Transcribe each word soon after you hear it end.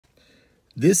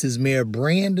This is Mayor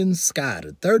Brandon Scott, a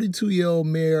 32-year-old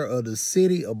mayor of the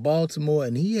city of Baltimore,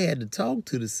 and he had to talk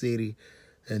to the city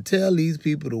and tell these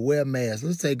people to wear masks.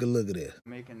 Let's take a look at this.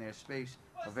 Making their space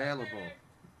available.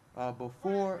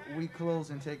 Before we close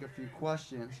and take a few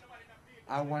questions,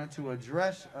 I wanted to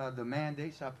address the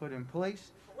mandates I put in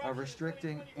place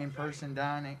restricting in-person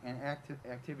dining and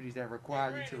activities that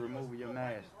require you to remove your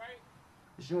mask.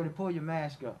 Shorty, pull your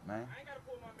mask up, man.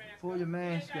 Pull your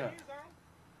mask up.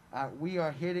 We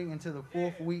are heading into the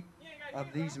 4th week of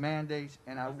these mandates,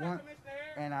 and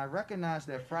I recognize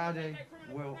that Friday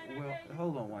will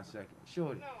hold on one second.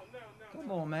 Shorty,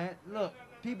 come on, man. Look,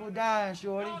 people dying,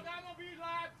 Shorty.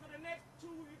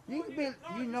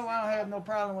 You know I don't have no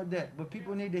problem with that, but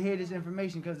people need to hear this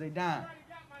information because they dying.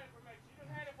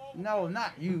 No,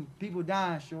 not you. People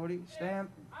dying, Shorty.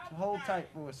 Hold tight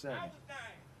for a second.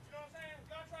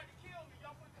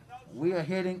 We are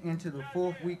heading into the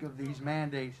 4th week of these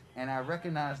mandates, and I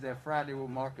recognize that Friday will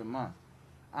mark a month.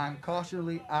 I'm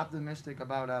cautiously optimistic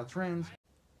about our trends.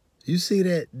 You see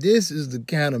that? This is the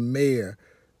kind of mayor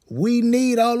we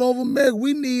need all over America.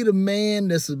 We need a man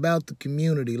that's about the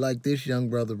community like this young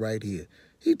brother right here.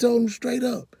 He told him straight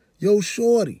up, yo,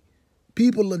 Shorty,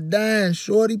 people are dying,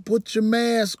 Shorty, put your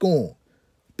mask on.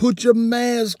 Put your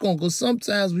mask on, because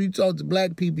sometimes when you talk to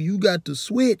black people, you got to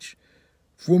switch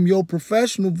from your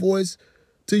professional voice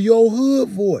to your hood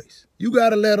voice. You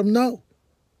got to let them know.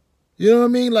 You know what I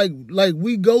mean? Like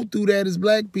we go through that as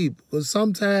black people. Because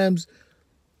sometimes,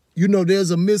 you know, there's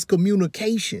a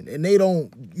miscommunication. And they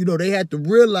don't, you know, they have to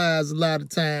realize a lot of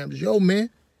times, yo,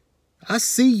 man, I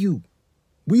see you.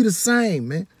 We the same,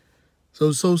 man.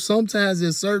 So sometimes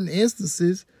there's certain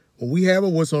instances when we have a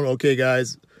what's on, okay,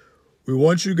 guys, we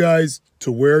want you guys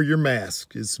to wear your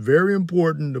mask. It's very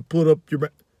important to put up your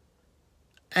mask.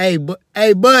 Hey,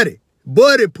 buddy,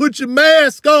 put your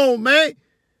mask on, man.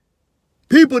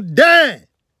 People dying.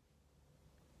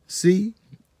 See,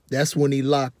 that's when he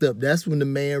locked up. That's when the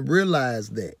man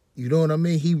realized that. You know what I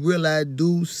mean? He realized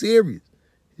dude's serious.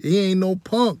 He ain't no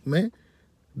punk, man.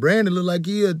 Brandon look like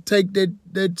he'll take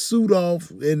that suit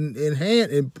off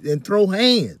and throw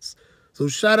hands. So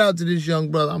shout out to this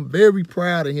young brother. I'm very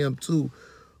proud of him, too,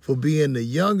 for being the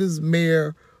youngest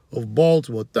mayor of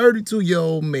Baltimore,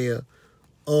 32-year-old mayor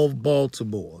of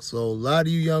Baltimore. So a lot of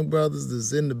you young brothers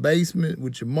that's in the basement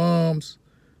with your moms,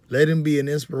 let him be an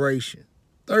inspiration.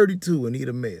 32 and he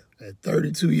the mayor. At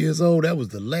 32 years old, that was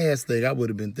the last thing I would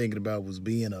have been thinking about, was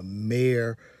being a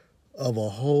mayor of a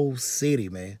whole city,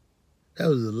 man. That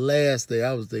was the last thing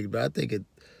I was thinking about. I think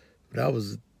when I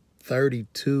was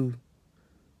 32,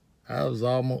 I was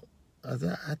almost, I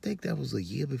think that was a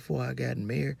year before I got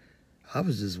married. I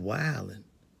was just wilding.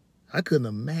 I couldn't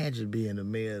imagine being the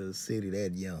mayor of the city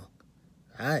that young.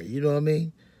 You know what I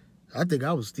mean? I think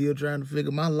I was still trying to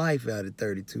figure my life out at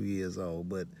 32 years old.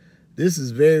 But this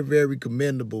is very, very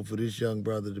commendable for this young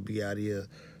brother to be out here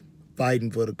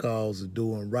fighting for the cause of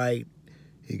doing right.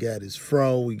 He got his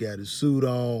fro, he got his suit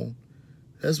on.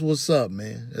 That's what's up,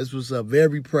 man. That's what's up.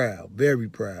 Very proud,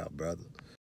 brother.